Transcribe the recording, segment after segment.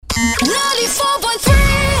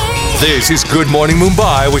94.3. This is Good Morning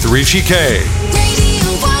Mumbai with Rishi K.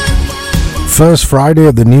 Radio 1. First Friday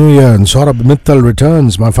of the new year, and Saurabh Mittal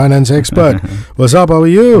returns, my finance expert. What's up? How are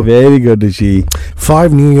you? Very good, Rishi.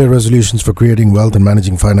 5 New Year resolutions for creating wealth and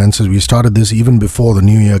managing finances. We started this even before the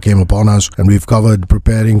new year came upon us, and we've covered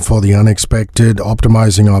preparing for the unexpected,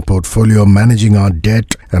 optimizing our portfolio, managing our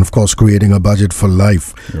debt, and of course creating a budget for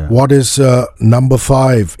life. Yeah. What is number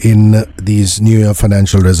 5 in these New Year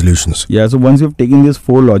financial resolutions? Yeah, so once you've taken these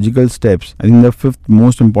 4 logical steps, I think the 5th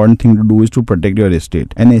most important thing to do is to protect your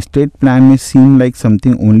estate. An estate plan may seem like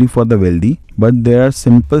something only for the wealthy, but there are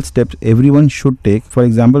simple steps everyone should take. For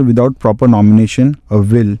example, without proper nomination, a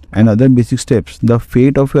will, and other basic steps, the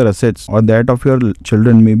fate of your assets or that of your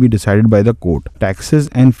children may be decided by the court. Taxes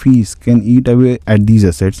and fees can eat away at these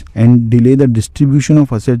assets and delay the distribution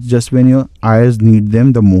of assets just when your heirs need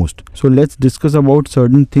them the most. So let's discuss about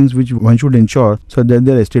certain things which one should ensure so that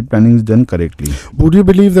their estate planning is done correctly. Would you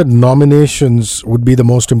believe that nominations would be the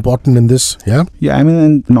most important in this? Yeah? Yeah, I mean,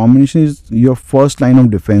 and nomination is your first line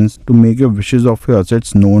of defense to make your wishes of your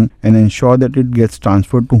assets known and ensure that it gets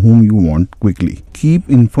transferred to whom you want quickly. Keep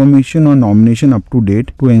information on nomination up to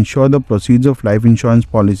date to ensure the proceeds of life insurance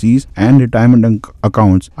policies and retirement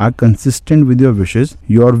accounts are consistent with your wishes,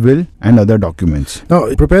 your will, and other documents.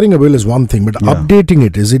 Now, preparing a will is one thing, but Yeah. updating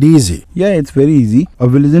it, is it easy? Yeah, it's very easy. A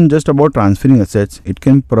will isn't just about transferring assets. It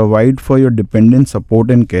can provide for your dependents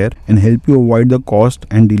support and care and help you avoid the cost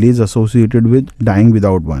and delays associated with dying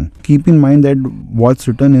without one. Keep in mind that what's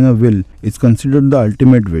written in a will is considered the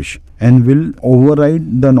ultimate wish and will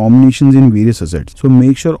override the nominations in various assets. So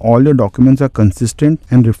make sure all your documents are consistent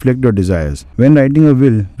and reflect your desires. When writing a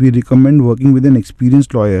will, we recommend working with an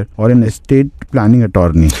experienced lawyer or an estate planning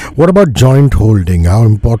attorney. What about joint holding? How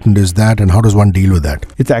important is that, and how does one deal with that?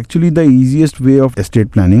 It's actually the easiest way of estate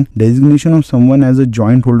planning. Designation of someone as a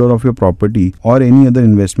joint holder of your property or any other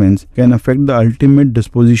investments can affect the ultimate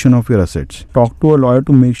disposition of your assets. Talk to a lawyer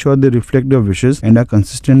to make sure they reflect your wishes and are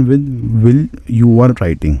consistent with will you are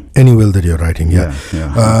writing. Any will that you're writing, yeah.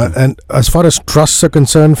 And as far as trusts are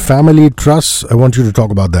concerned, family trusts, I want you to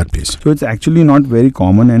talk about that piece. So it's actually not very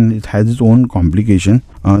common and it has its own complication.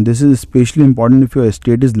 This is especially important if your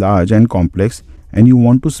estate is large and complex and you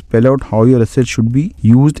want to spell out how your assets should be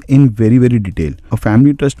used in very detail. A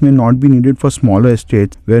family trust may not be needed for smaller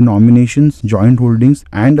estates where nominations, joint holdings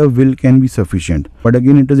and a will can be sufficient. But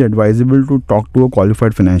again, it is advisable to talk to a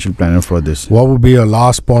qualified financial planner for this. What would be your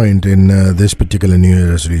last point in this particular New Year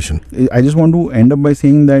resolution? I just want to end up by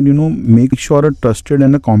saying that, make sure a trusted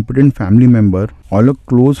and a competent family member or a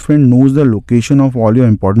close friend knows the location of all your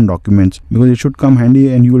important documents, because it should come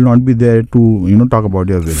handy and you will not be there to, talk about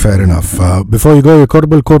your will. Fair enough. Before you go, your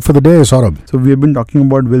quotable quote for the day, Saurabh. So we have been talking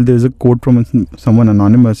about will. There is a quote from someone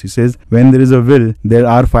anonymous. He says, when there is a will, there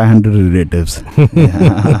are 500 relatives.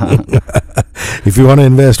 If you want to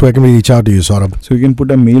invest, where can we reach out to you, Saurabh? So you can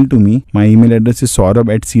put a mail to me. My email address is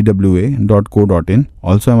saurabh@cwa.co.in.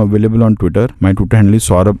 Also, I'm available on Twitter. My Twitter handle is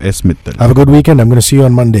Saurabh S. Mittal. Have a good weekend. I'm going to see you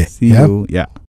on Monday. See you. Yeah.